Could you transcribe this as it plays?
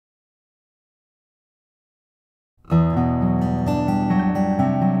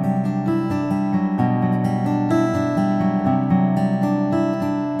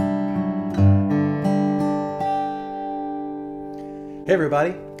Hey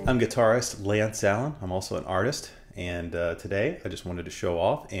everybody, I'm guitarist Lance Allen. I'm also an artist, and today I just wanted to show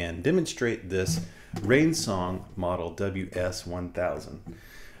off and demonstrate this Rainsong model WS1000.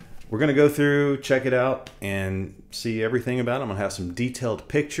 We're going to go through, check it out, and see everything about it. I'm going to have some detailed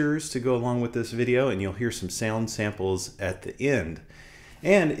pictures to go along with this video, and you'll hear some sound samples at the end.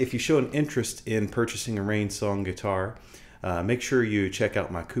 And if you show an interest in purchasing a Rainsong guitar, make sure you check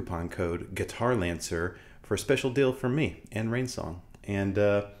out my coupon code GuitarLancer for a special deal from me and Rainsong. And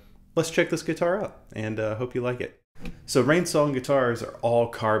let's check this guitar out, and hope you like it. So Rainsong guitars are all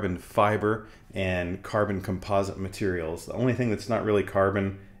carbon fiber and carbon composite materials. The only thing that's not really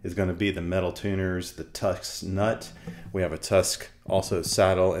carbon is going to be the metal tuners, the Tusk nut. We have a Tusk also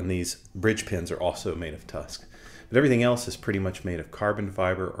saddle, and these bridge pins are also made of Tusk. But everything else is pretty much made of carbon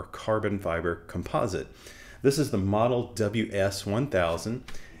fiber or carbon fiber composite. This is the model WS1000.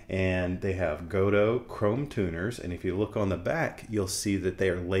 And they have Godot chrome tuners, and if you look on the back, you'll see that they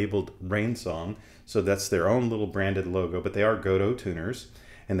are labeled Rainsong, so that's their own little branded logo, but they are Godot tuners,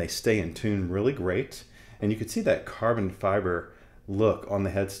 and they stay in tune really great. And you can see that carbon fiber look on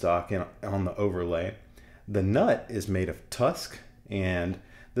the headstock and on the overlay. The nut is made of Tusk, and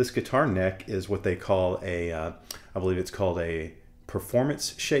this guitar neck is what they call a, I believe it's called a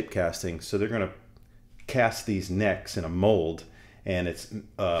performance shape casting. So they're going to cast these necks in a mold, and it's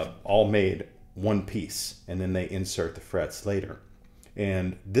all made one piece, and then they insert the frets later.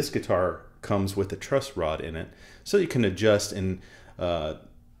 And this guitar comes with a truss rod in it, so you can adjust and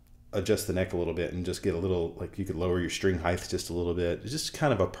adjust the neck a little bit and just get a little, like you could lower your string height just a little bit. It's just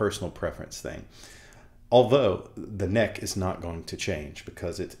kind of a personal preference thing. Although the neck is not going to change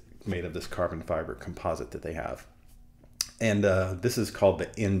because it's made of this carbon fiber composite that they have. And this is called the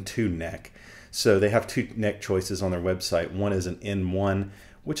N2 neck. So they have two neck choices on their website. One is an N1,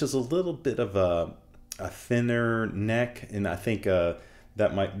 which is a little bit of a thinner neck, and I think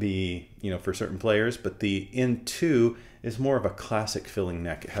that might be, for certain players. But the N2 is more of a classic filling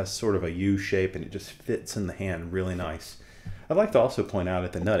neck. It has sort of a U shape, and it just fits in the hand really nice. I'd like to also point out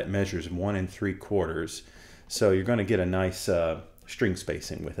at the nut, it measures 1 3/4, so you're going to get a nice string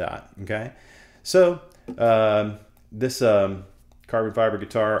spacing with that. Okay, so this carbon fiber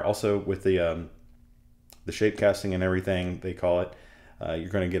guitar, also with the shape casting and everything they call it, you're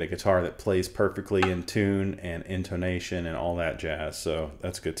going to get a guitar that plays perfectly in tune and intonation and all that jazz. So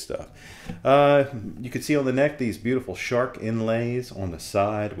that's good stuff. You can see on the neck these beautiful shark inlays on the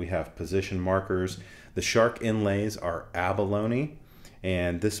side. We have position markers. The shark inlays are abalone,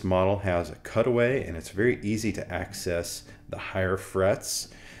 and this model has a cutaway, and it's very easy to access the higher frets.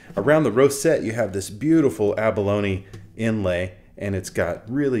 Around the rosette you have this beautiful abalone inlay, and it's got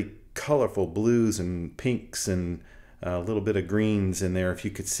really colorful blues and pinks and a little bit of greens in there, if you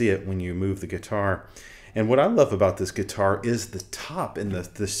could see it when you move the guitar. And what I love about this guitar is the top and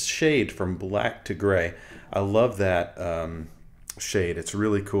the shade from black to gray. I love that shade. It's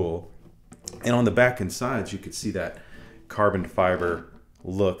really cool. And on the back and sides you could see that carbon fiber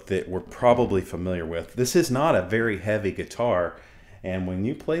look that we're probably familiar with. This is not a very heavy guitar, and when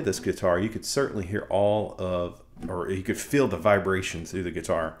you play this guitar you could certainly hear or you could feel the vibration through the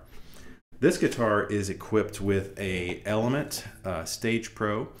guitar. This guitar is equipped with a Element Stage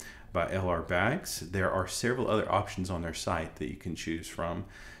Pro by LR Bags. There are several other options on their site that you can choose from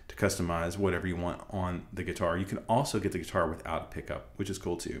to customize whatever you want on the guitar. You can also get the guitar without a pickup, which is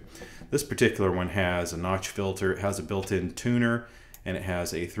cool too. This particular one has a notch filter, it has a built-in tuner, and it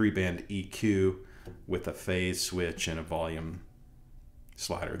has a 3-band EQ with a phase switch and a volume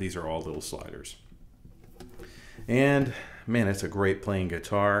slider. These are all little sliders. And man, it's a great playing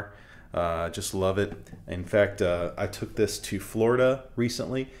guitar. Just love it. In fact, I took this to Florida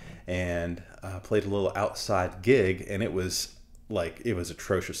recently and played a little outside gig, and it was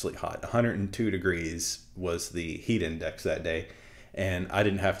atrociously hot. 102 degrees was the heat index that day, and I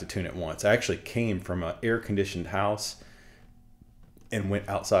didn't have to tune it once. I actually came from an air-conditioned house and went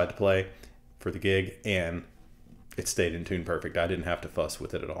outside to play for the gig, and it stayed in tune perfect. I didn't have to fuss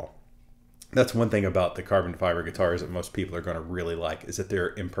with it at all. That's one thing about the carbon fiber guitars that most people are going to really like, is that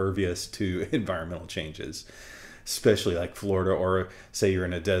they're impervious to environmental changes, especially like Florida, or say you're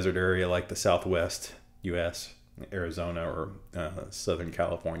in a desert area like the Southwest US, Arizona, or Southern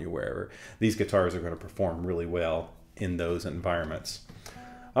California, wherever. These guitars are going to perform really well in those environments.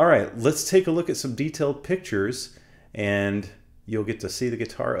 All right, let's take a look at some detailed pictures, and you'll get to see the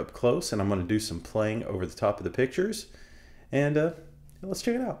guitar up close, and I'm going to do some playing over the top of the pictures, and let's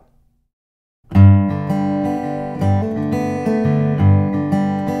check it out.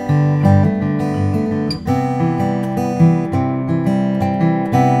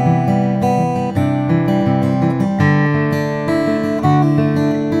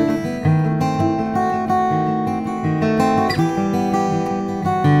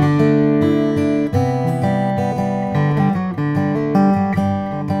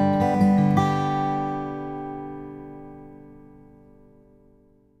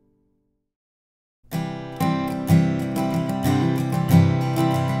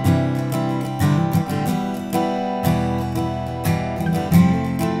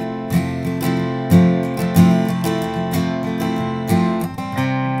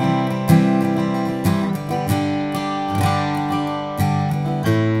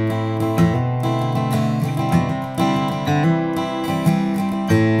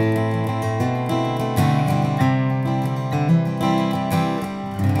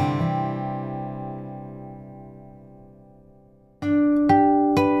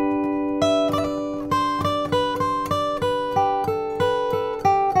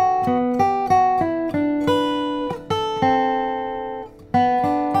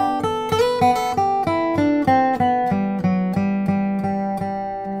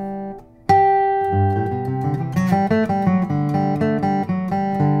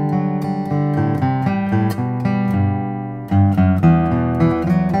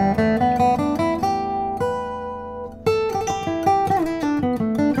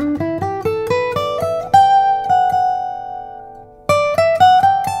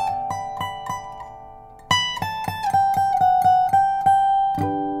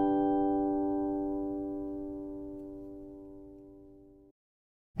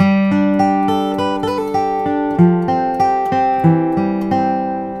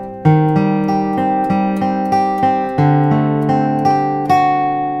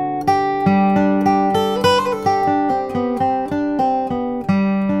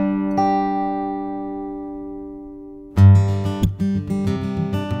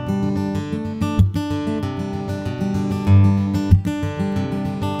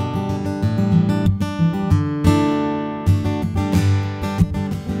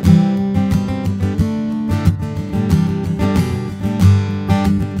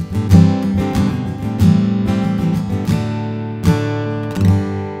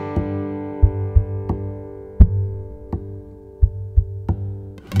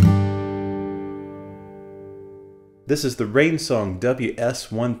 This is the Rainsong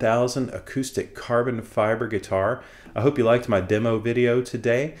WS1000 acoustic carbon fiber guitar. I hope you liked my demo video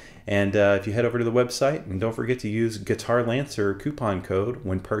today, and if you head over to the website, and don't forget to use Guitar Lancer coupon code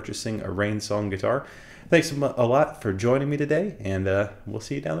when purchasing a Rainsong guitar. Thanks a lot for joining me today, and we'll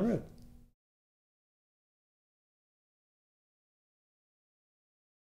see you down the road.